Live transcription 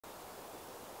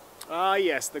Ah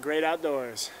yes, the great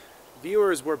outdoors.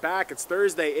 Viewers, we're back. It's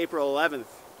Thursday, April 11th.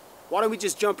 Why don't we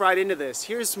just jump right into this?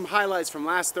 Here's some highlights from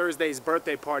last Thursday's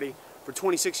birthday party for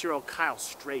 26-year-old Kyle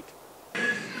Strait.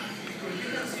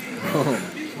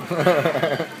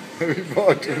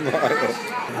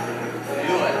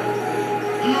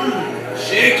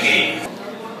 Shakey!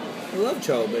 I love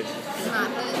Chow, bitch.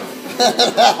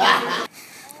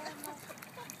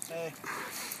 Hey.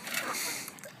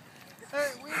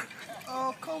 Hey, wait.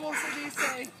 Oh, como se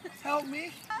dice? Help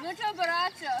me. Mucho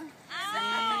borracho.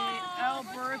 El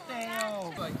birthday.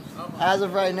 As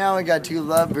of right now, we got two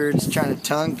lovebirds trying to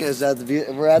tunk us at the.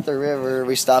 We're at the river.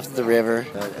 We stopped at the river,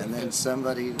 and then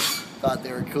somebody thought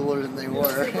they were cooler than they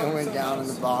were and went down in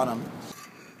the bottom.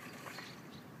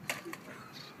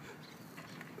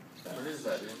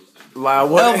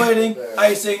 Elevating,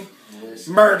 icing,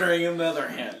 murdering another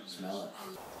hen.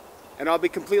 And I'll be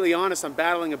completely honest, I'm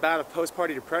battling a bout of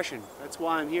post-party depression. That's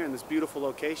why I'm here in this beautiful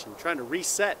location, trying to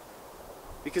reset.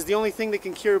 Because the only thing that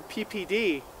can cure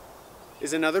PPD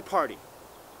is another party.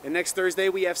 And next Thursday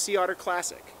we have Sea Otter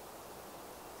Classic.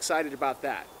 Excited about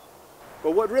that.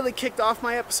 But what really kicked off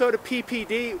my episode of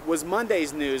PPD was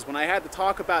Monday's news when I had to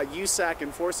talk about USAC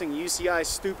enforcing UCI's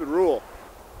stupid rule.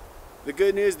 The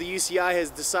good news, the UCI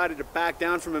has decided to back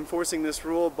down from enforcing this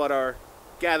rule, but are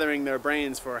gathering their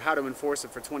brains for how to enforce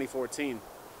it for 2014.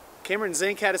 Cameron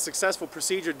Zink had a successful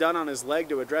procedure done on his leg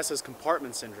to address his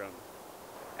compartment syndrome.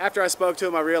 After I spoke to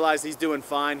him, I realized he's doing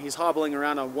fine. He's hobbling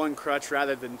around on one crutch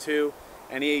rather than two,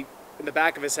 and in the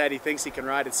back of his head, he thinks he can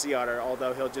ride a Sea Otter,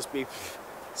 although he'll just be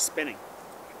spinning.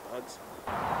 Bugs.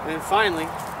 And then finally,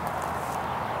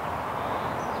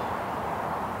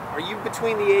 are you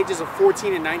between the ages of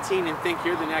 14 and 19 and think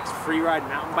you're the next freeride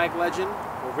mountain bike legend?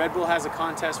 Well, Red Bull has a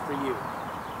contest for you.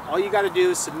 All you got to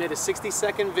do is submit a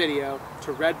 60-second video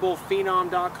to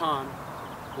redbullphenom.com.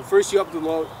 Well, first you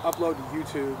upload to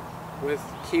YouTube with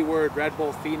keyword Red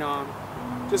Bull Phenom.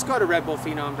 Just go to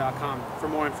redbullphenom.com for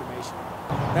more information.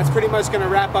 That's pretty much going to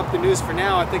wrap up the news for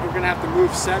now. I think we're going to have to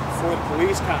move set before the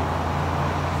police come.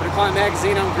 For the Climb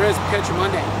Magazine, I'm Griz. Catch you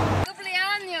Monday.